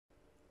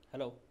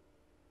Hello,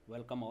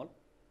 welcome all.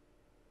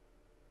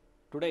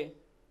 Today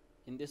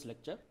in this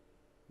lecture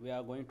we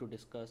are going to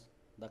discuss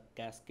the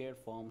cascade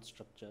form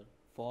structure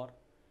for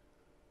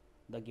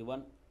the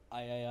given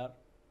IIR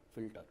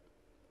filter.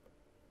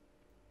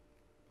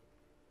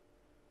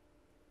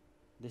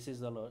 This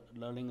is the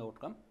learning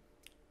outcome.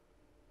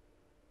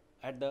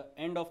 At the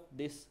end of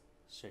this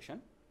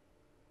session,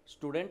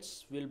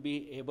 students will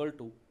be able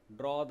to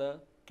draw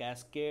the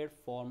cascade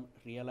form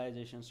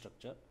realization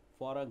structure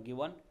for a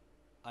given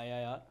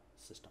IIR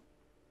system.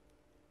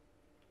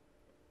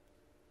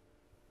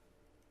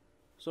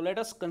 So let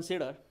us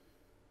consider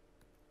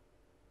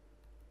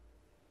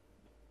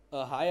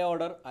a high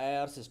order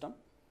IIR system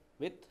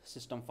with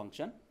system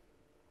function.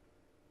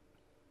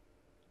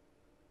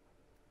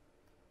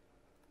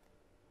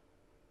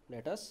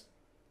 Let us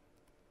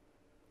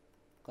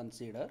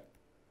consider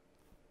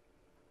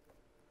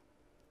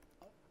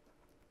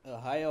a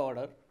high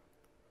order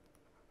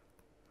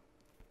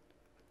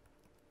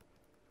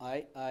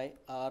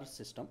IIR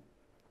system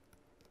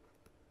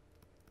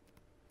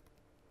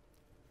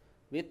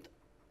with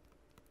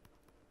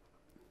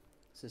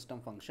system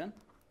function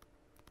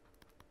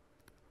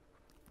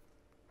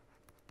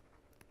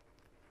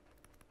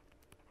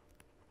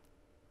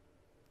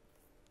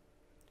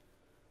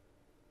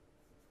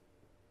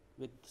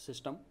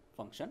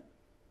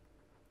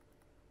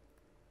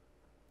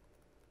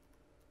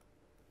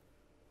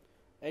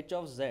h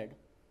of z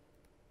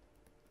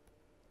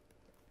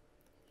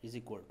is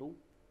equal to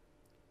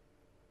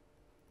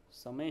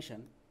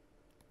summation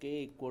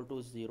k equal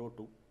to 0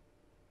 to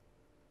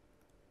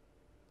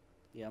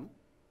m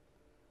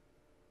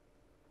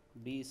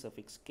b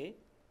suffix k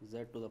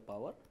z to the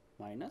power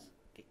minus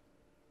k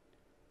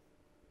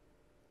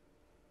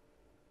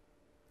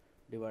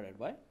divided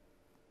by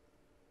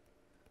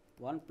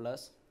 1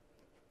 plus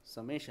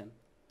summation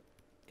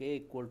k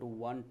equal to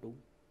 1 to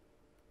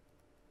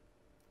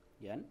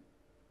n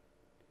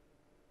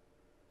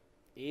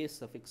a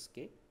suffix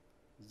k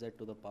z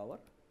to the power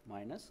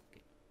minus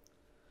k.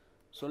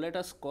 So let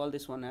us call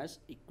this one as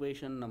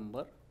equation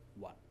number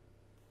 1.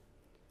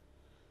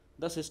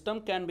 The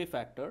system can be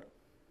factored.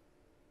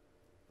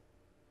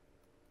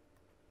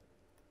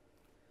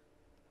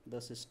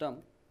 The system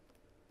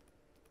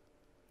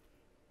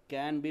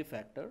can be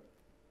factored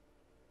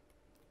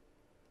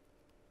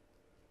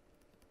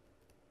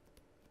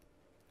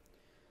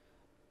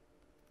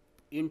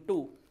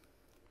into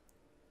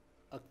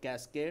a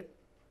cascade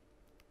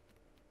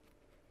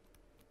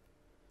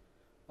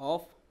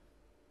of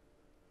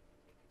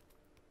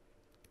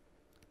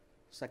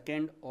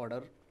second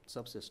order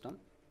subsystem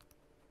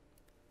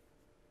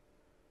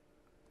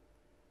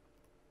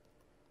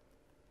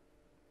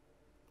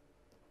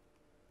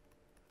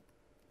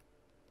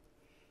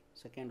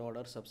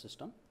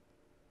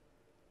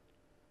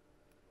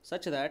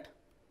such that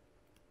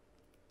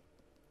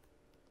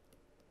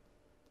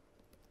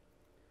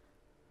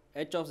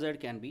h of z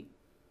can be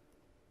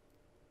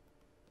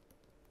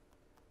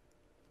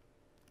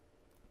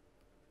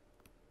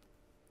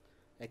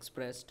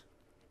expressed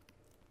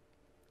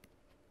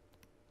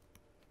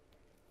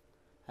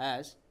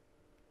as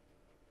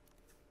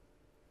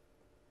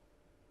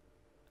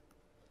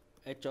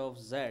h of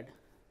z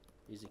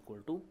is equal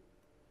to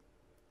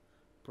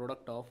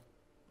product of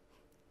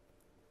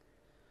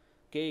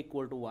k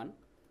equal to 1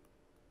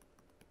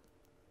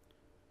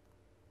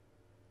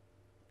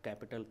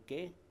 capital K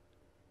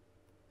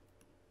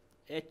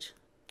h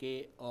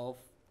k of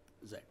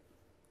z.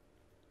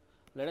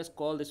 Let us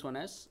call this one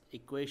as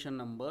equation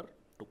number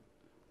 2,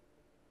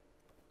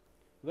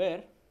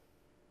 where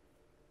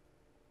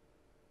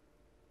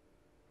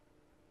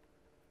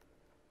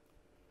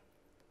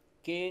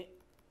k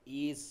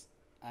is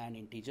an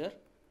integer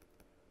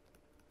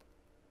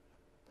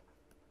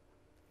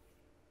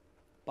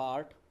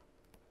part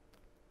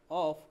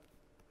of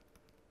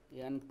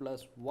n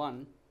plus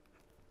 1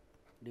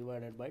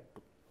 divided by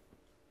 2.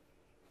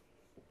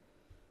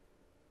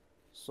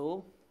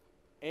 So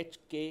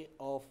hk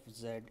of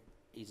z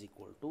is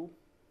equal to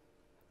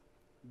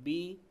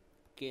b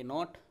k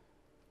naught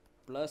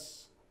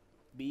plus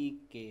b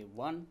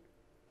k1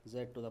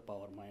 z to the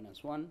power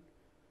minus 1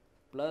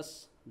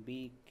 plus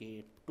b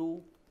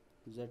k2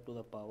 z to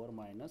the power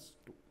minus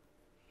 2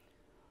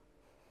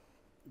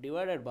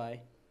 divided by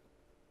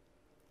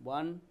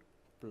 1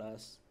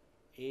 plus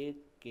a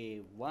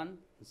k1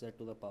 z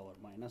to the power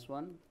minus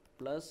 1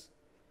 plus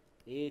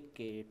a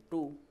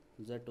k2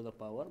 z to the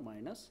power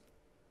minus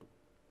 2.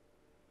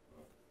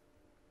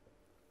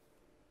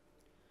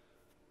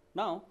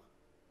 Now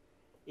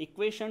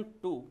equation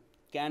 2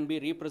 can be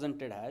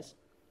represented as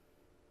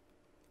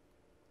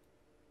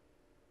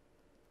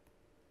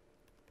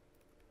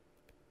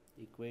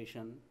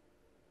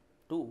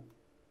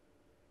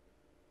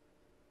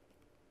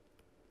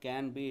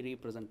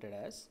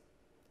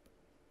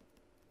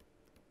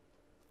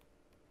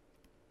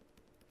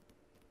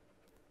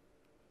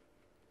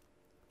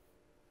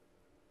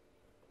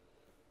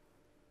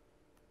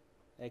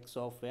x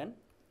of n,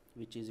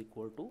 which is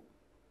equal to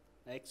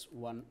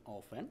x1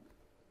 of n.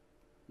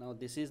 Now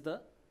this is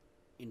the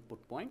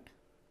input point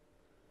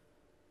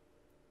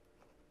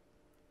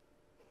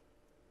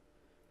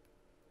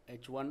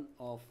h1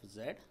 of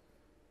z.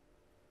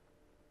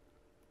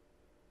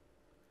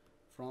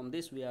 From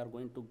this we are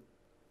going to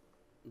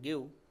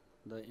give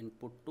the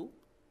input to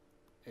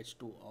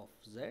h2 of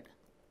z.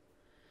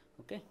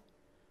 Okay,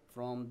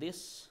 from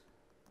this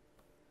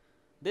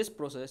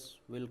process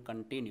will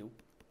continue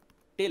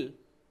till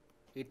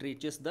it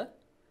reaches the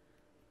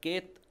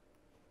kth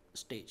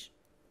stage.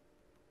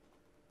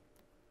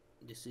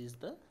 This is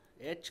the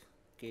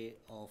hk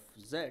of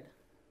z,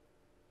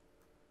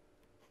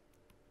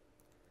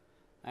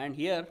 and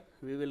here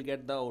we will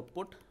get the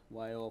output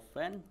y of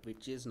n,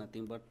 which is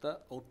nothing but the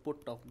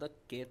output of the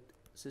kth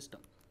system,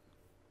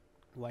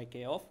 yk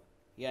of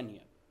n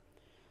here.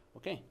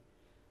 Okay,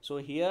 so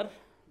here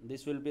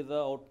this will be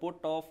the output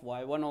of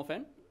y1 of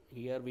n.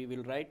 Here we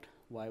will write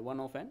y1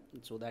 of n,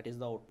 so that is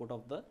the output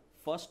of the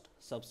first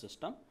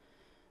subsystem,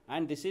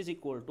 and this is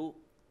equal to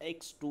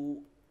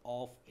x2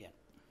 of n.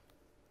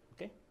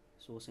 Okay,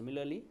 so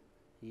similarly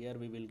here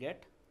we will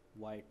get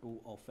y2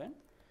 of n,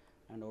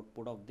 and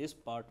output of this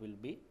part will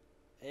be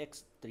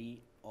x3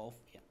 of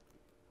n.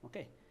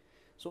 Okay,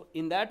 so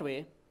in that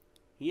way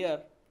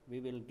here we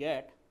will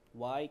get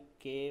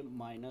yk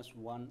minus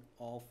 1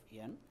 of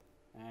n,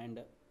 and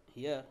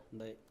here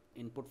the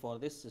input for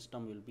this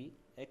system will be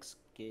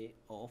xk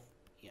of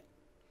n.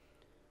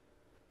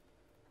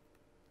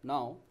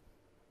 Now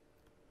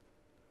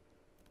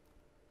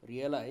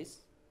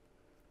realize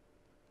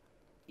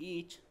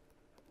each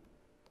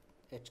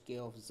hk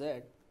of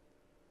z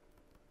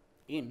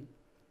in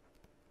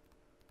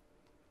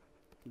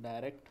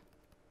direct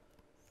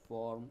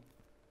form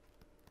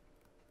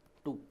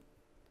 2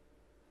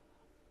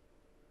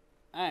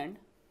 and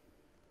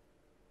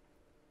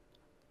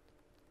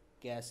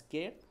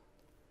cascade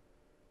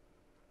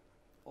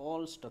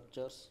all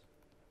structures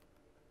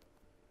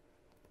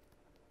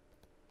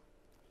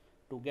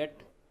to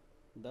get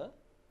the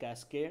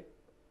cascade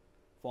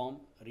form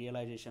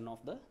realization of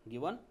the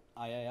given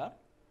IIR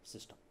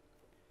system.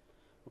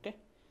 Okay,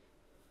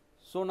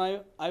 so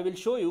now I will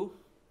show you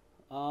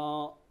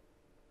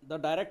the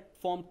direct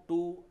form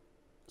 2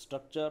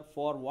 structure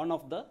for one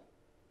of the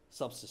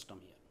subsystem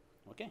here.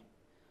 Okay,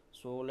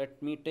 so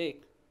let me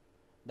take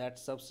that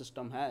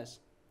subsystem has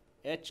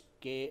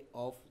hk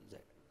of z.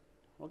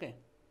 Okay,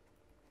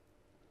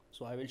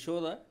 so I will show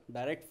the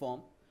direct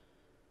form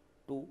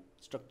 2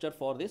 structure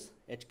for this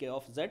hk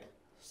of z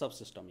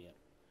subsystem here.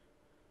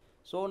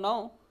 So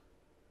now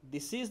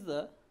this is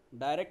the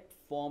direct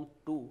form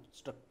 2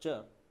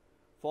 structure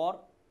for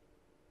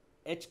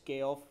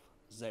hk of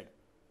z.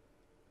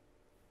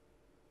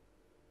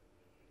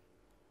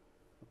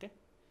 Okay,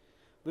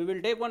 we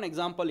will take one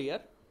example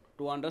here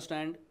to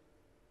understand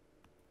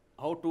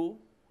how to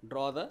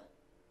draw the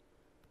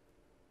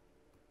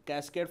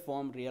cascade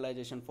form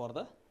realization for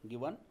the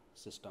given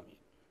system here.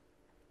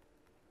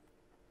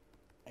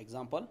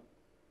 Example,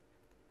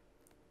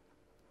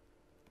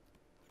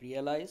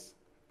 realize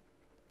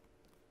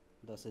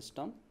the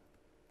system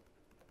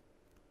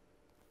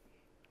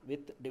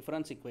with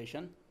difference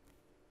equation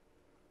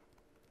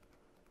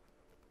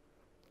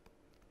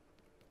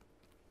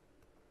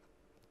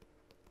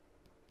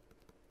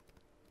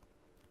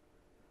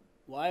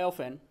y of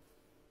n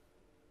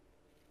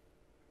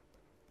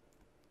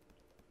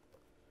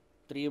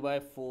 3 by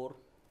 4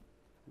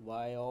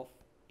 y of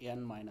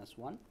n minus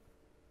 1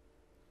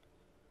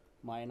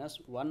 minus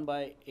 1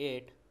 by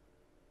 8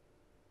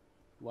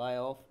 y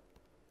of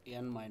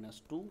n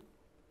minus 2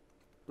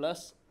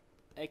 plus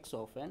x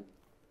of n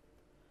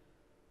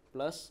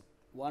plus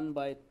 1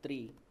 by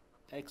 3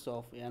 x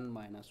of n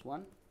minus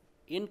 1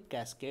 in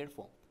cascade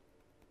form.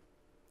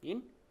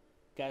 In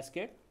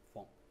cascade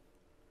form.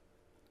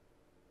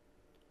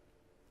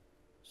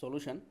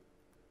 Solution.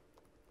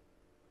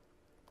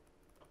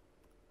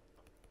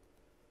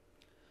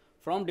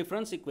 From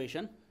difference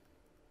equation,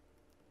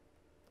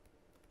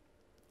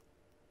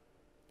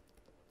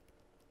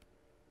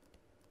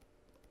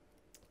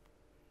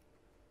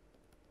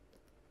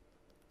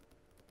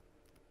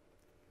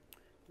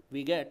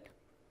 we get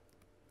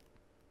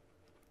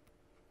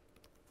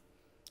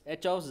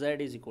h of z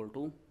is equal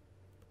to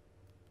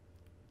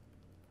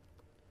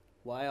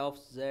y of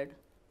z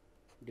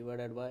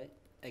divided by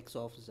x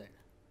of z,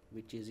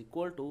 which is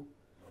equal to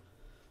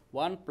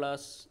 1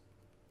 plus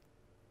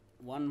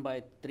 1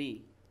 by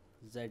 3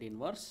 z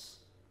inverse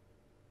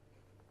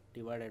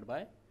divided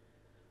by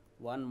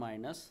 1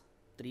 minus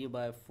 3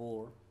 by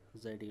 4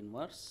 z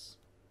inverse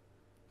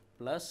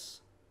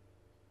plus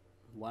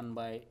 1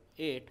 by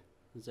 8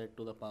 z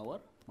to the power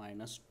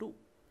minus 2.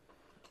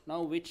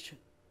 Now which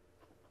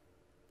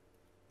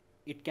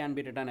it can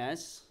be written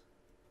as,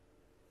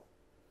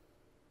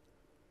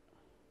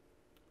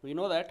 we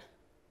know that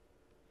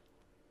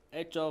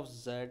h of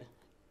z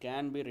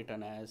can be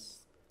written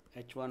as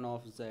h1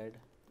 of z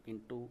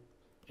into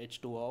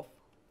h2 of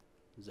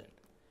z.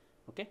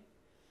 Okay,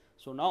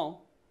 so now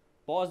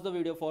pause the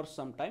video for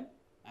some time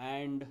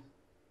and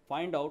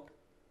find out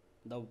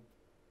the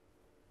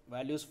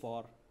values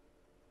for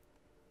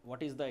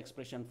what is the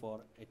expression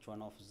for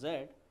h1 of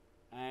z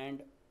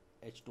and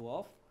h2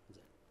 of z.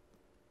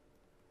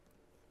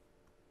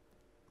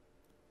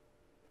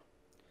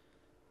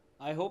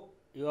 I hope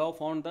you have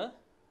found the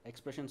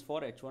expressions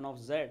for h1 of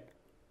z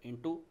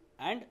into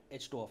and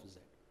h2 of z.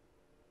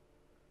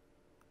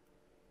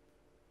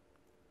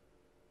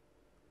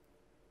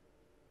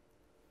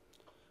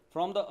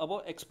 From the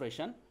above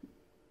expression,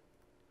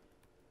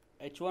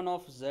 h1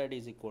 of z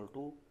is equal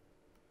to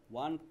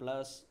 1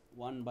 plus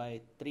 1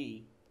 by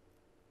 3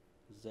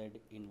 z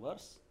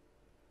inverse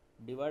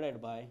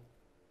divided by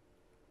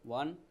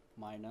 1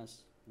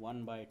 minus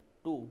 1 by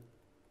 2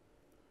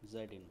 z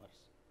inverse,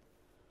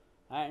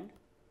 and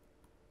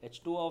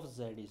h2 of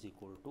z is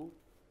equal to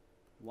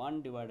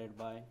 1 divided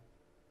by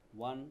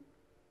 1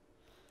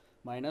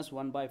 minus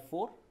 1 by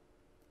 4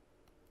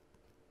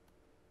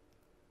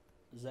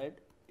 z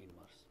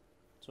inverse.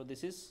 So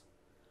this is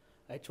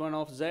h1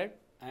 of z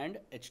and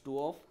h2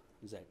 of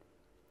z.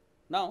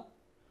 Now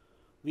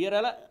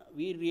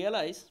we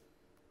realize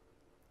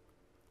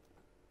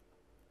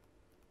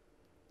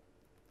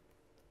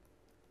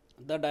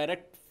the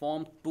direct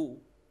form 2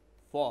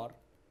 for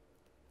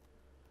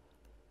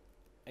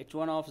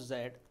h1 of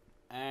z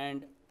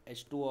and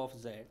h2 of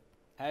z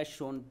as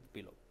shown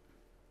below.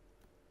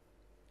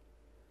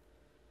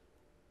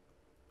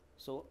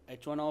 So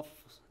h1 of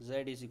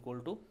z is equal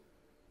to,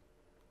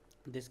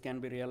 this can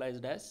be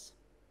realized as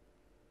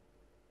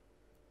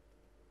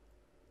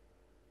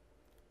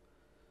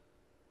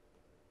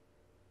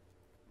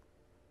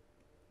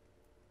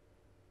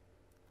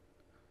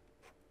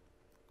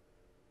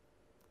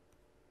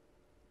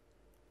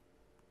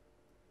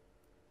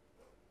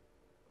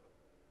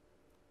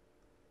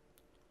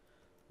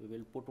we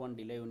will put one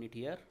delay unit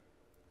here.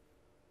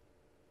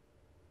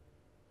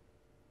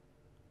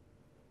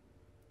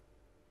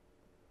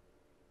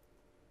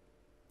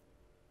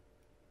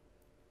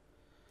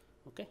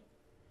 Okay.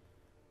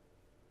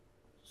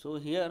 So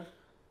here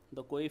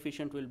the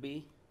coefficient will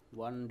be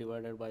 1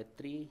 divided by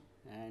 3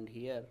 and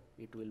here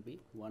it will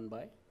be 1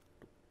 by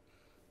 2.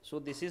 So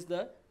this is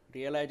the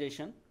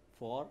realization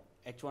for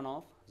h1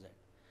 of z.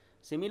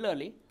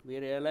 Similarly, we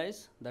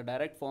realize the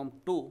direct form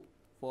 2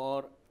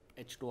 for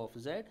h2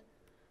 of z.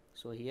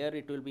 So here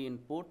it will be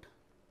input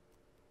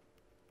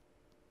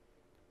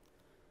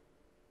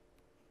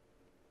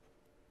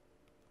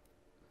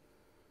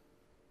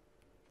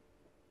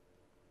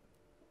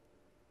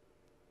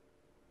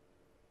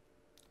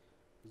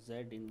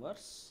z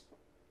inverse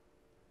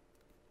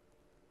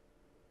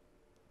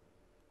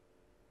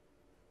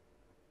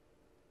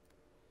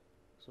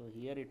so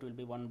here it will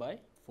be 1 by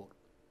 4,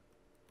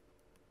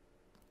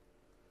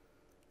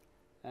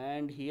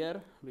 and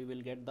here we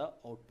will get the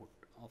output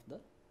of the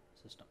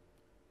system.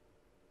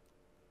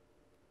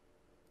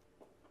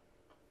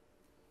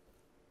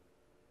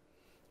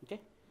 Okay,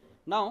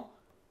 now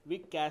we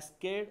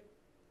cascade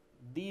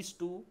these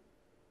two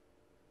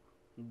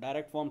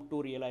direct form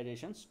 2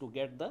 realizations to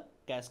get the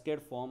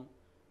cascade form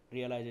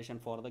realization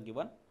for the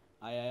given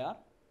IIR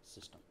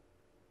system.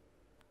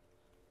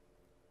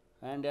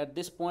 And at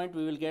this point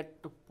we will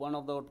get one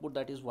of the output,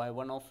 that is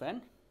y1 of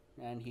n,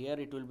 and here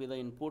it will be the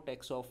input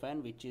x of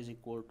n, which is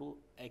equal to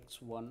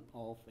x1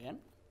 of n,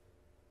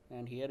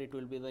 and here it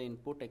will be the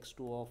input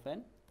x2 of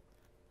n,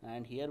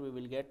 and here we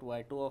will get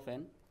y2 of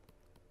n,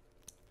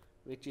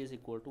 which is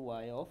equal to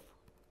y of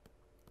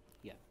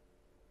n.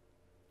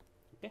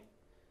 Okay,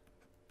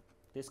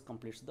 this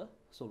completes the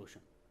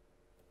solution.